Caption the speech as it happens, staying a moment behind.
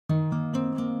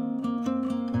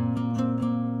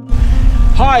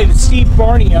Hi, it's Steve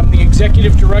Barney. I'm the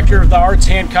Executive Director of the Arts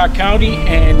Hancock County,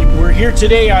 and we're here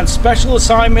today on special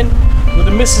assignment with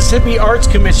the Mississippi Arts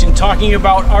Commission talking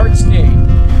about Arts Day.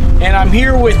 And I'm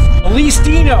here with Elise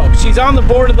Deano. She's on the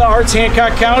board of the Arts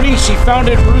Hancock County. She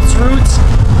founded Ruth's Roots.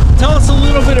 Tell us a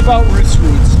little bit about Ruth's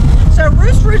Roots. So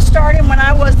Ruth's Roots started when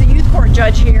I was the youth court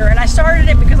judge here, and I started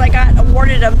it because I got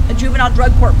awarded a juvenile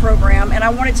drug court program, and I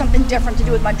wanted something different to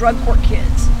do with my drug court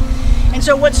kids. And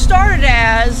so what started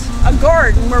as a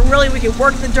garden where really we could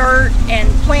work the dirt and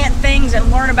plant things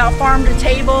and learn about farm to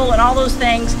table and all those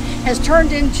things has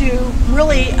turned into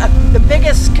really the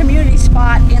biggest community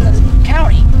spot in the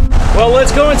county. Well,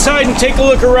 let's go inside and take a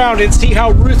look around and see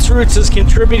how Ruth's Roots is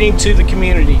contributing to the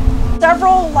community.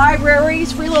 Several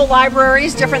libraries, free little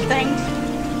libraries, different things.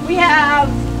 We have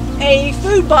a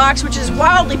food box, which is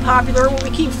wildly popular where we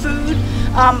keep food.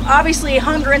 Obviously,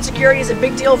 hunger insecurity is a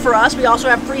big deal for us. We also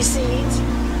have free seeds.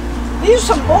 These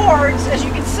are some boards. As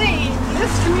you can see,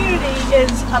 this community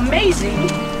is amazing.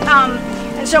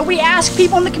 And so we ask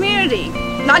people in the community,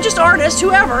 not just artists,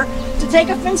 whoever, to take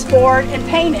a fence board and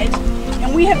paint it.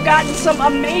 And we have gotten some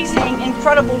amazing,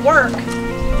 incredible work.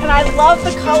 And I love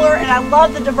the color, and I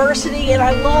love the diversity, and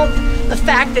I love the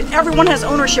fact that everyone has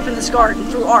ownership in this garden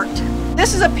through art.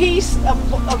 This is a piece of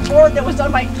board that was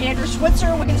done by Andrew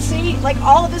Switzer. We can see, like,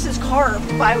 all of this is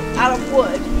carved out of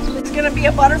wood. It's going to be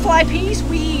a butterfly piece.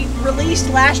 We released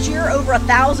last year over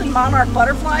 1,000 monarch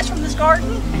butterflies from this garden.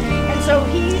 And so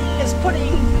he is putting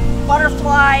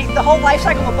butterfly, the whole life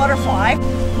cycle of butterfly.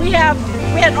 We had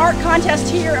an art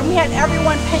contest here, and we had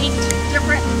everyone paint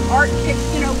different art, pick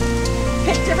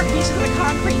different pieces of the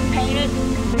concrete and paint it.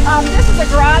 This is a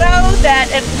grotto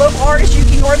that a local artist,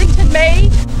 Yuki Northington,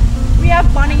 made. We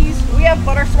have bunnies, we have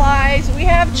butterflies, we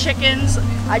have chickens.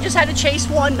 I just had to chase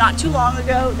one not too long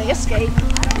ago. They escaped.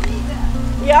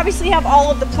 We obviously have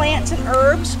all of the plants and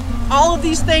herbs. All of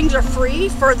these things are free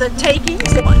for the taking.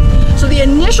 So the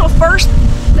initial first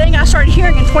thing I started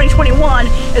hearing in 2021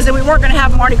 is that we weren't going to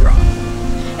have Mardi Gras.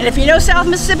 And if you know South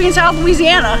Mississippi and South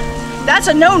Louisiana, that's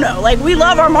a no-no. Like, we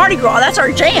love our Mardi Gras, that's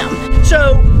our jam.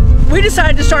 So we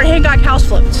decided to start Hancock house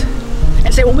floats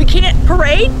and say, well, we can't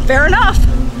parade, fair enough,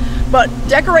 but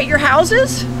decorate your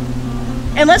houses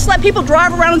and let's let people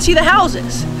drive around and see the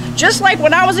houses. Just like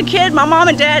when I was a kid, my mom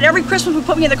and dad, every Christmas would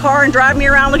put me in the car and drive me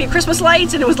around looking at Christmas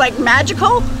lights, and it was like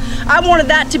magical. I wanted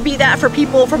that to be that for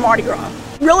people for Mardi Gras.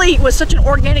 Really, it was such an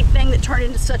organic thing that turned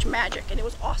into such magic, and it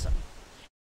was awesome.